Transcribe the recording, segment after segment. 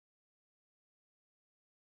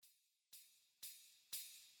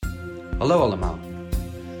Hallo allemaal.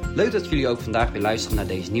 Leuk dat jullie ook vandaag weer luisteren naar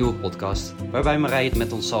deze nieuwe podcast, waarbij Marij het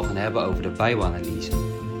met ons zal gaan hebben over de Bijbelanalyse.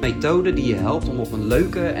 Een methode die je helpt om op een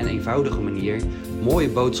leuke en eenvoudige manier mooie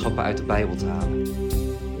boodschappen uit de Bijbel te halen.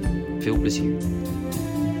 Veel plezier.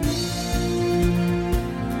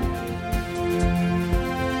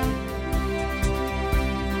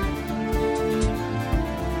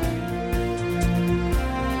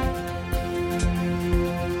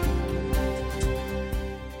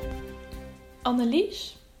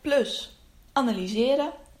 Analyse plus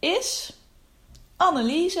analyseren is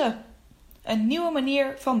analyse. Een nieuwe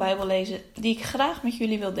manier van Bijbellezen die ik graag met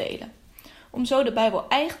jullie wil delen. Om zo de Bijbel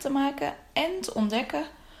eigen te maken en te ontdekken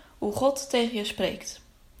hoe God tegen je spreekt.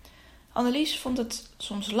 Annelies vond het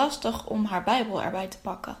soms lastig om haar Bijbel erbij te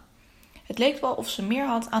pakken. Het leek wel of ze meer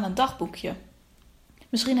had aan een dagboekje.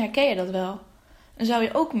 Misschien herken je dat wel en zou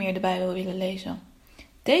je ook meer de Bijbel willen lezen.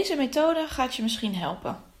 Deze methode gaat je misschien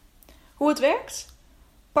helpen. Hoe het werkt?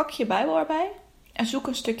 Pak je Bijbel erbij en zoek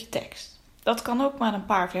een stukje tekst. Dat kan ook maar een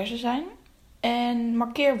paar versen zijn. En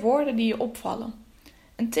markeer woorden die je opvallen.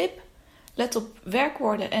 Een tip: let op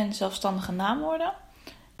werkwoorden en zelfstandige naamwoorden.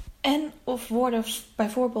 En of woorden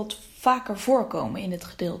bijvoorbeeld vaker voorkomen in het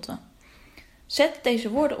gedeelte. Zet deze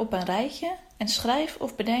woorden op een rijtje en schrijf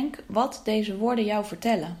of bedenk wat deze woorden jou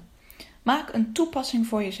vertellen. Maak een toepassing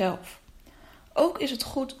voor jezelf. Ook is het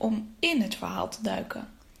goed om in het verhaal te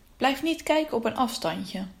duiken. Blijf niet kijken op een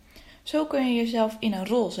afstandje. Zo kun je jezelf in een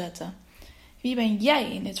rol zetten. Wie ben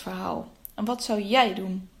jij in dit verhaal? En wat zou jij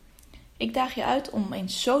doen? Ik daag je uit om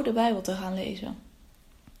eens zo de Bijbel te gaan lezen.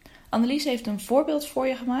 Annelies heeft een voorbeeld voor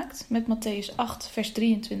je gemaakt met Mattheüs 8 vers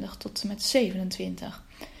 23 tot en met 27.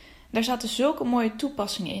 Daar zaten zulke mooie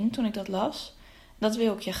toepassingen in toen ik dat las. Dat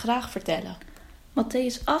wil ik je graag vertellen.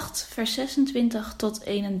 Mattheüs 8 vers 26 tot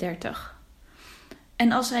 31.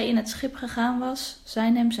 En als hij in het schip gegaan was,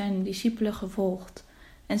 zijn hem zijn discipelen gevolgd.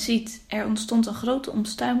 En ziet, er ontstond een grote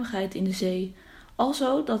onstuimigheid in de zee,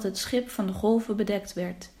 alzo dat het schip van de golven bedekt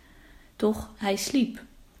werd. Doch hij sliep.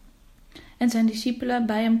 En zijn discipelen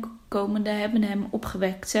bij hem komende hebben hem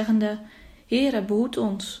opgewekt, zeggende: Heere, behoed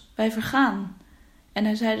ons, wij vergaan. En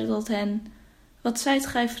hij zeide tot hen: Wat zijt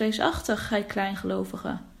gij vreesachtig, gij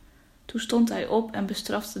kleingelovigen? Toen stond hij op en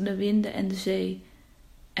bestrafte de winden en de zee.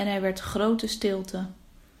 En er werd grote stilte.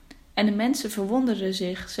 En de mensen verwonderden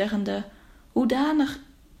zich, zeggende: Hoedanig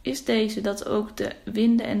is deze dat ook de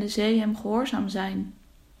winden en de zee hem gehoorzaam zijn?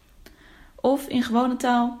 Of in gewone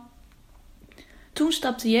taal: Toen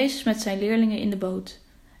stapte Jezus met zijn leerlingen in de boot.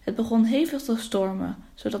 Het begon hevig te stormen,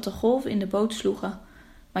 zodat de golven in de boot sloegen.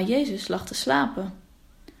 Maar Jezus lag te slapen.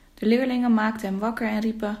 De leerlingen maakten hem wakker en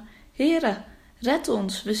riepen: Heere, red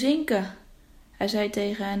ons, we zinken. Hij zei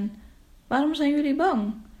tegen hen: Waarom zijn jullie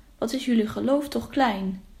bang? Wat is jullie geloof toch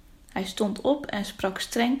klein? Hij stond op en sprak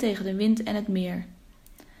streng tegen de wind en het meer.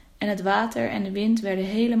 En het water en de wind werden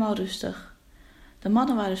helemaal rustig. De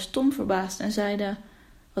mannen waren stom verbaasd en zeiden: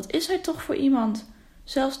 Wat is hij toch voor iemand?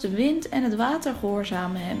 Zelfs de wind en het water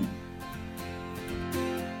gehoorzamen hem.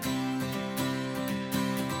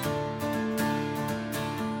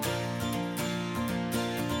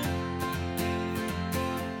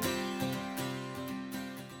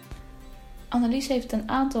 Annelies heeft een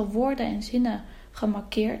aantal woorden en zinnen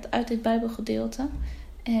gemarkeerd uit dit Bijbelgedeelte.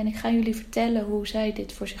 En ik ga jullie vertellen hoe zij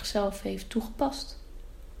dit voor zichzelf heeft toegepast.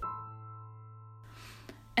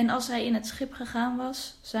 En als hij in het schip gegaan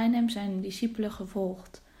was, zijn hem zijn discipelen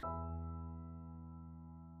gevolgd.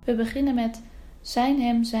 We beginnen met: zijn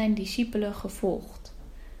hem zijn discipelen gevolgd.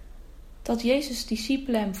 Dat Jezus'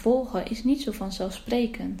 discipelen hem volgen is niet zo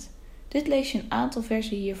vanzelfsprekend. Dit lees je een aantal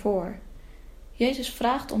versen hiervoor. Jezus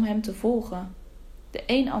vraagt om hem te volgen. De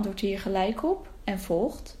een antwoordt hier gelijk op en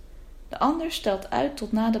volgt. De ander stelt uit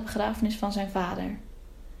tot na de begrafenis van zijn vader.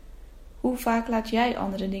 Hoe vaak laat jij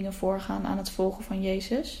andere dingen voorgaan aan het volgen van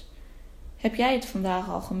Jezus? Heb jij het vandaag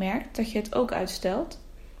al gemerkt dat je het ook uitstelt?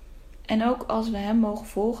 En ook als we hem mogen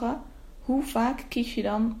volgen, hoe vaak kies je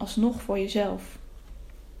dan alsnog voor jezelf?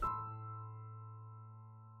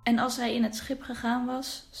 En als hij in het schip gegaan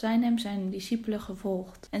was, zijn hem zijn discipelen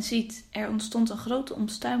gevolgd. En ziet, er ontstond een grote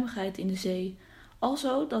onstuimigheid in de zee,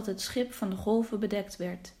 alzo dat het schip van de golven bedekt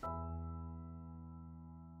werd.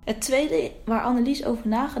 Het tweede waar Annelies over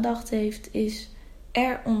nagedacht heeft is: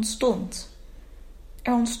 er ontstond.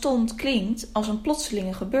 Er ontstond klinkt als een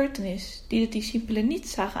plotselinge gebeurtenis die de discipelen niet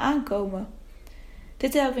zagen aankomen.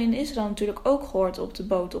 Dit hebben we in Israël natuurlijk ook gehoord op de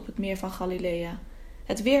boot op het meer van Galilea.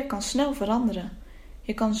 Het weer kan snel veranderen.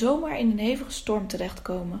 Je kan zomaar in een hevige storm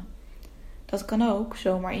terechtkomen. Dat kan ook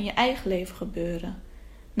zomaar in je eigen leven gebeuren.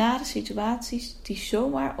 Nare situaties die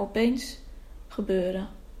zomaar opeens gebeuren.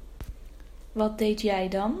 Wat deed jij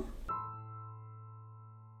dan?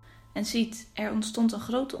 En ziet, er ontstond een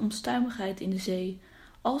grote onstuimigheid in de zee,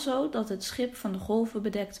 alzo dat het schip van de golven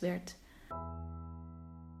bedekt werd.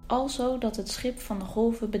 Alzo dat het schip van de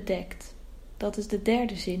golven bedekt. Dat is de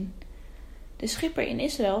derde zin. De schipper in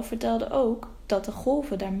Israël vertelde ook dat de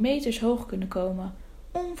golven daar meters hoog kunnen komen.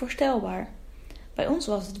 Onvoorstelbaar. Bij ons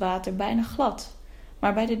was het water bijna glad,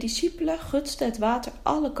 maar bij de discipelen gutste het water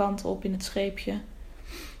alle kanten op in het scheepje.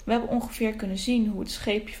 We hebben ongeveer kunnen zien hoe het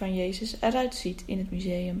scheepje van Jezus eruit ziet in het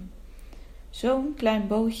museum. Zo'n klein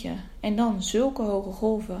bootje en dan zulke hoge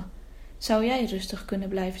golven. Zou jij rustig kunnen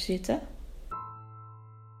blijven zitten?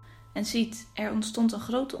 En ziet, er ontstond een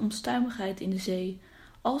grote onstuimigheid in de zee,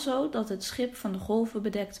 alzo dat het schip van de golven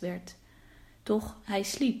bedekt werd. Doch hij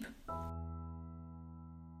sliep.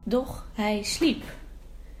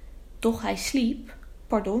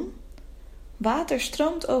 Water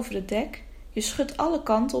stroomt over het dek, je schudt alle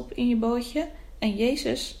kanten op in je bootje en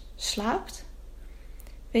Jezus slaapt?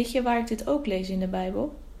 Weet je waar ik dit ook lees in de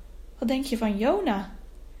Bijbel? Wat denk je van Jona?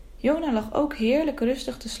 Jona lag ook heerlijk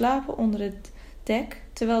rustig te slapen onder het dek,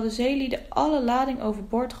 terwijl de zeelieden alle lading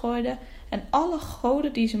overboord gooiden en alle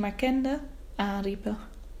goden die ze maar kenden aanriepen.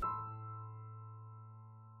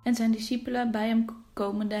 En zijn discipelen bij hem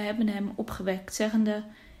komende hebben hem opgewekt, zeggende: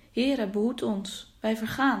 Heere, behoed ons, wij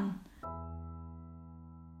vergaan.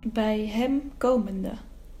 Bij hem komende.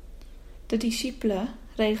 De discipelen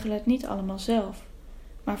regelen het niet allemaal zelf,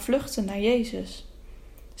 maar vluchten naar Jezus.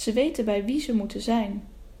 Ze weten bij wie ze moeten zijn,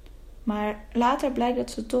 maar later blijkt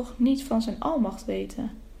dat ze toch niet van zijn almacht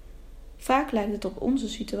weten. Vaak lijkt het op onze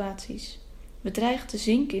situaties. We dreigen te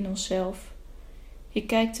zinken in onszelf. Je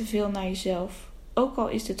kijkt te veel naar jezelf, ook al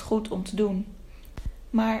is dit goed om te doen.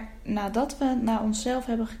 Maar nadat we naar onszelf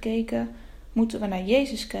hebben gekeken, moeten we naar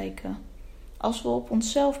Jezus kijken. Als we op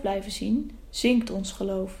onszelf blijven zien, zinkt ons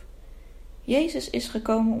geloof. Jezus is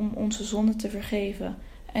gekomen om onze zonden te vergeven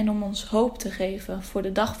en om ons hoop te geven voor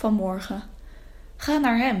de dag van morgen. Ga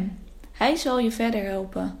naar hem. Hij zal je verder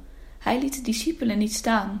helpen. Hij liet de discipelen niet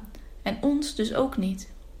staan en ons dus ook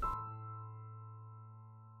niet.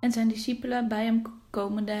 En zijn discipelen bij hem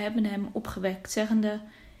komende hebben hem opgewekt, zeggende: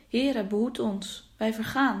 Heere, behoed ons, wij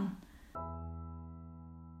vergaan.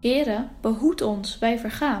 Heere, behoed ons, wij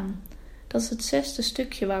vergaan. Dat is het 6e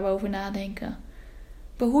stukje waar we over nadenken.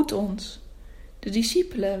 Behoed ons. De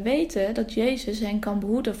discipelen weten dat Jezus hen kan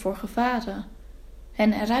behoeden voor gevaren,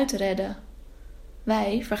 hen eruit redden.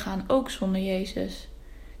 Wij vergaan ook zonder Jezus.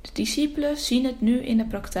 De discipelen zien het nu in de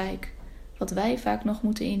praktijk, wat wij vaak nog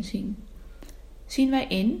moeten inzien. Zien wij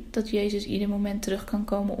in dat Jezus ieder moment terug kan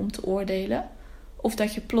komen om te oordelen, of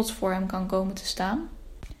dat je plots voor hem kan komen te staan?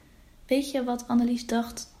 Weet je wat Annelies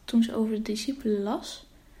dacht toen ze over de discipelen las?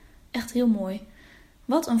 Echt heel mooi.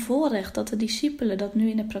 Wat een voorrecht dat de discipelen dat nu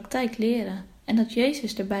in de praktijk leren en dat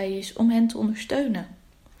Jezus erbij is om hen te ondersteunen.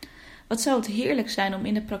 Wat zou het heerlijk zijn om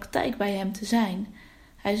in de praktijk bij hem te zijn.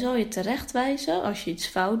 Hij zal je terechtwijzen als je iets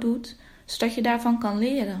fout doet, zodat je daarvan kan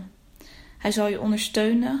leren. Hij zal je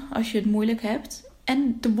ondersteunen als je het moeilijk hebt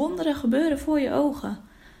en de wonderen gebeuren voor je ogen.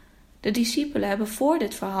 De discipelen hebben voor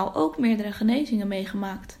dit verhaal ook meerdere genezingen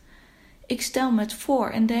meegemaakt. Ik stel me het voor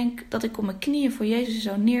en denk dat ik op mijn knieën voor Jezus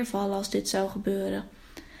zou neervallen als dit zou gebeuren.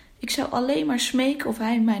 Ik zou alleen maar smeken of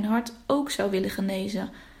hij mijn hart ook zou willen genezen,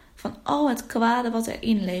 van al het kwade wat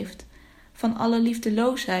erin leeft, van alle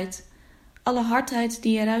liefdeloosheid, alle hardheid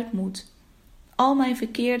die eruit moet, al mijn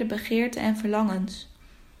verkeerde begeerten en verlangens.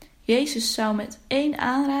 Jezus zou met 1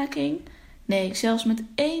 aanraking, nee, zelfs met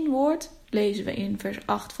 1 woord, lezen we in vers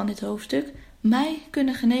 8 van dit hoofdstuk, mij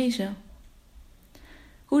kunnen genezen.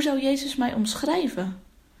 Hoe zou Jezus mij omschrijven?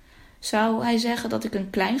 Zou hij zeggen dat ik een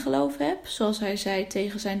klein geloof heb, zoals hij zei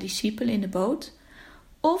tegen zijn discipelen in de boot?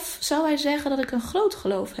 Of zou hij zeggen dat ik een groot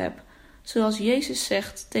geloof heb, zoals Jezus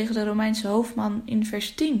zegt tegen de Romeinse hoofdman in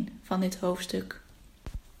vers 10 van dit hoofdstuk?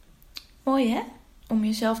 Mooi hè? Om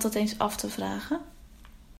jezelf dat eens af te vragen.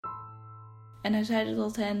 En hij zeide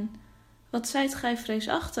tot hen: Wat zijt gij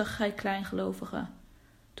vreesachtig, gij kleingelovigen?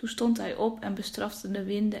 Toen stond hij op en bestrafte de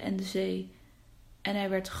winden en de zee, en er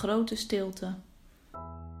werd grote stilte.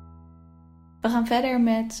 We gaan verder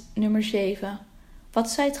met nummer 7. Wat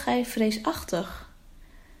zijt gij vreesachtig?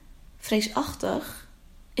 Vreesachtig?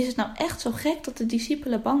 Is het nou echt zo gek dat de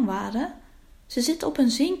discipelen bang waren? Ze zitten op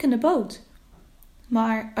een zinkende boot.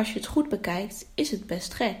 Maar als je het goed bekijkt, is het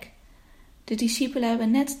best gek. De discipelen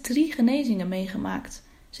hebben net 3 genezingen meegemaakt.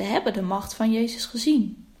 Ze hebben de macht van Jezus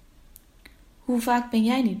gezien. Hoe vaak ben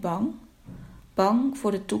jij niet bang? Bang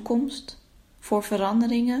voor de toekomst, voor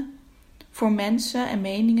veranderingen, voor mensen en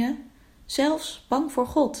meningen, zelfs bang voor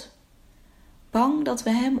God. Bang dat we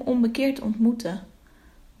hem onbekeerd ontmoeten.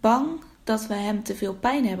 Bang dat we hem te veel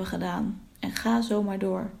pijn hebben gedaan. En ga zo maar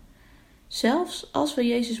door. Zelfs als we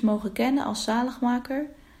Jezus mogen kennen als zaligmaker,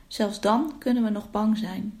 zelfs dan kunnen we nog bang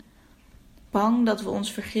zijn. Bang dat we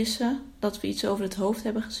ons vergissen, dat we iets over het hoofd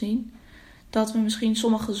hebben gezien, dat we misschien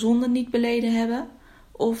sommige zonden niet beleden hebben,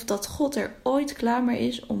 of dat God er ooit klaar mee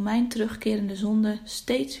is om mijn terugkerende zonde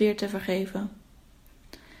steeds weer te vergeven.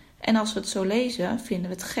 En als we het zo lezen, vinden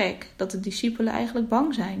we het gek dat de discipelen eigenlijk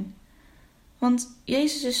bang zijn. Want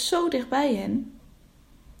Jezus is zo dichtbij hen.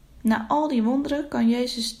 Na al die wonderen kan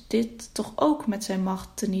Jezus dit toch ook met zijn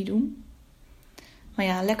macht teniet doen? Maar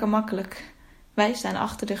ja, lekker makkelijk. Wij staan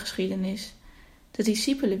achter de geschiedenis. De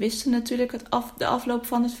discipelen wisten natuurlijk de afloop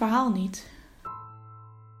van het verhaal niet.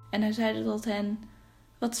 En hij zeide tot hen: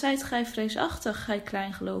 "Wat zijt gij vreesachtig, gij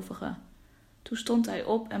kleingelovigen?" Toen stond hij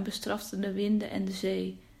op en bestrafte de winden en de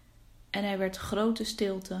zee. En er werd grote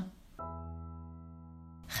stilte.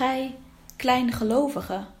 "Gij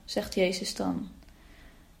kleingelovigen," zegt Jezus dan.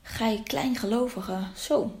 "Gij kleingelovigen,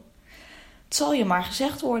 zo. Het zal je maar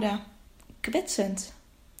gezegd worden. Kwetsend.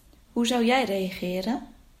 Hoe zou jij reageren?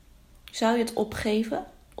 Zou je het opgeven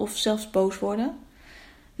of zelfs boos worden?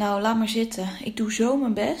 Nou, laat maar zitten. Ik doe zo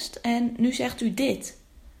mijn best en nu zegt u dit."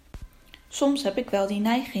 Soms heb ik wel die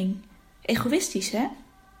neiging. Egoïstisch, hè?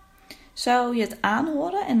 Zou je het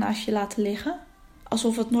aanhoren en naast je laten liggen,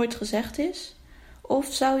 alsof het nooit gezegd is?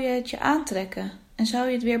 Of zou je het je aantrekken en zou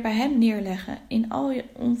je het weer bij hem neerleggen in al je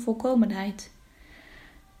onvolkomenheid?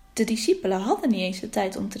 De discipelen hadden niet eens de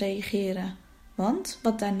tijd om te reageren, want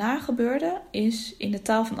wat daarna gebeurde is, in de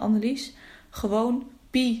taal van Annelies, gewoon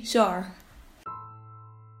bizar.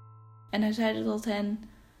 En hij zeide tot hen: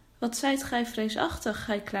 "Wat zijt gij vreesachtig,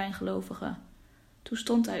 gij kleingelovigen?" Toen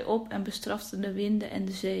stond hij op en bestrafte de winden en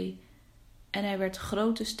de zee. En er werd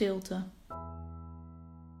grote stilte.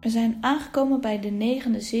 We zijn aangekomen bij de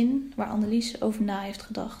 9e zin waar Annelies over na heeft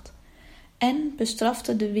gedacht. En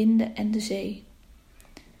bestrafte de winden en de zee.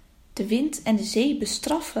 De wind en de zee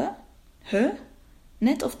bestraffen?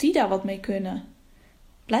 Net of die daar wat mee kunnen.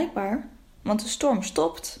 Blijkbaar, want de storm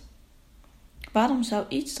stopt. Waarom zou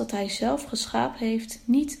iets dat hij zelf geschapen heeft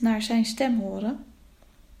niet naar zijn stem horen?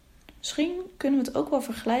 Misschien kunnen we het ook wel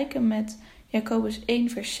vergelijken met Jacobus 1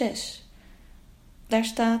 vers 6. Daar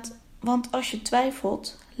staat: "Want als je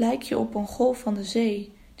twijfelt, lijk je op een golf van de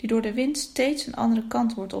zee, die door de wind steeds een andere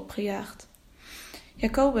kant wordt opgejaagd."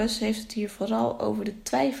 Jacobus heeft het hier vooral over de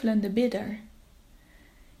twijfelende bidder.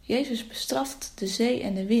 Jezus bestraft de zee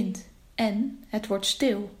en de wind en het wordt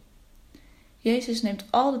stil. Jezus neemt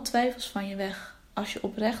al de twijfels van je weg als je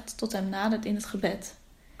oprecht tot hem nadert in het gebed.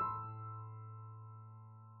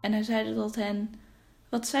 En hij zeide tot hen: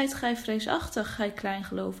 "Wat zijt gij vreesachtig, gij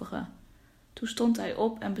kleingelovigen?" Toen stond hij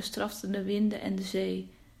op en bestrafte de winden en de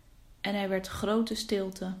zee. En er werd grote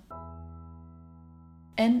stilte.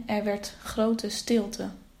 En er werd grote stilte.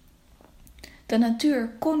 De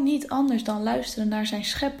natuur kon niet anders dan luisteren naar zijn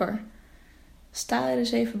schepper. Sta er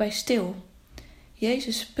eens even bij stil.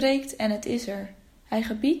 Jezus spreekt en het is er. Hij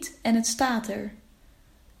gebiedt en het staat er.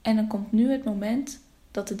 En dan komt nu het moment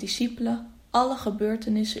dat de discipelen alle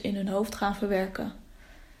gebeurtenissen in hun hoofd gaan verwerken.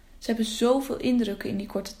 Ze hebben zoveel indrukken in die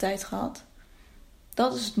korte tijd gehad.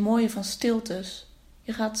 Dat is het mooie van stiltes.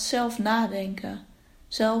 Je gaat zelf nadenken,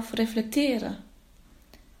 zelf reflecteren.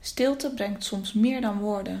 Stilte brengt soms meer dan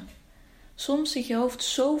woorden. Soms zit je hoofd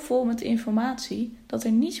zo vol met informatie dat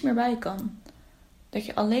er niets meer bij kan. Dat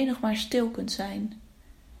je alleen nog maar stil kunt zijn.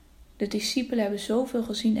 De discipelen hebben zoveel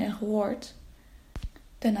gezien en gehoord.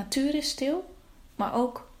 De natuur is stil, maar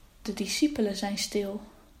ook de discipelen zijn stil.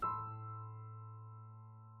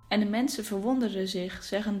 En de mensen verwonderden zich,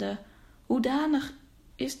 zeggende: "Hoedanig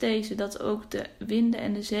is deze dat ook de winden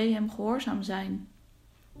en de zee hem gehoorzaam zijn?"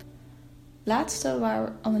 Laatste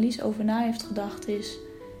waar Annelies over na heeft gedacht is: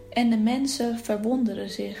 "En de mensen verwonderen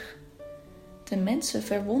zich." De mensen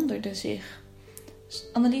verwonderden zich.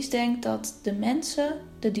 Annelies denkt dat de mensen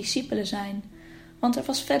de discipelen zijn, want er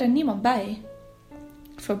was verder niemand bij.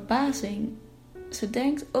 Verbazing. Ze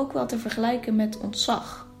denkt ook wel te vergelijken met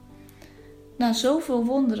ontzag. Na zoveel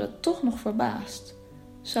wonderen toch nog verbaasd.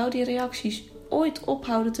 Zou die reacties ooit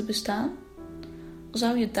ophouden te bestaan? Al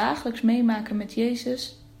zou je het dagelijks meemaken met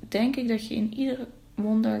Jezus, denk ik dat je in ieder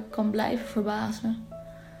wonder kan blijven verbazen.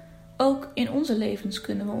 Ook in onze levens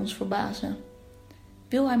kunnen we ons verbazen.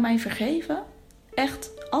 Wil hij mij vergeven?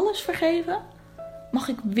 Echt alles vergeven? Mag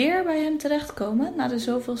ik weer bij hem terechtkomen na de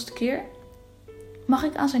zoveelste keer? Mag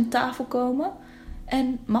ik aan zijn tafel komen?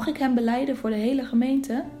 En mag ik hem belijden voor de hele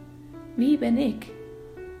gemeente? Wie ben ik?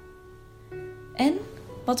 En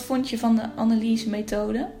wat vond je van de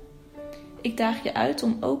Annelies-methode? Ik daag je uit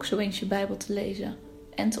om ook zo eens je Bijbel te lezen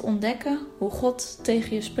en te ontdekken hoe God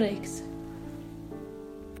tegen je spreekt.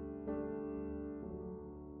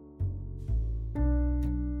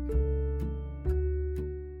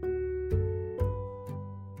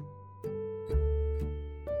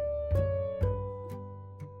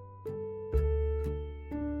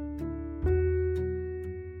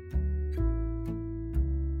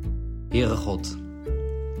 Heere God,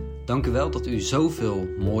 dank u wel dat u zoveel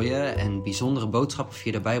mooie en bijzondere boodschappen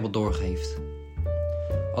via de Bijbel doorgeeft.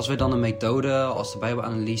 Als wij dan een methode als de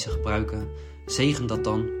Bijbelanalyse gebruiken, zegen dat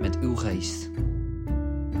dan met uw geest.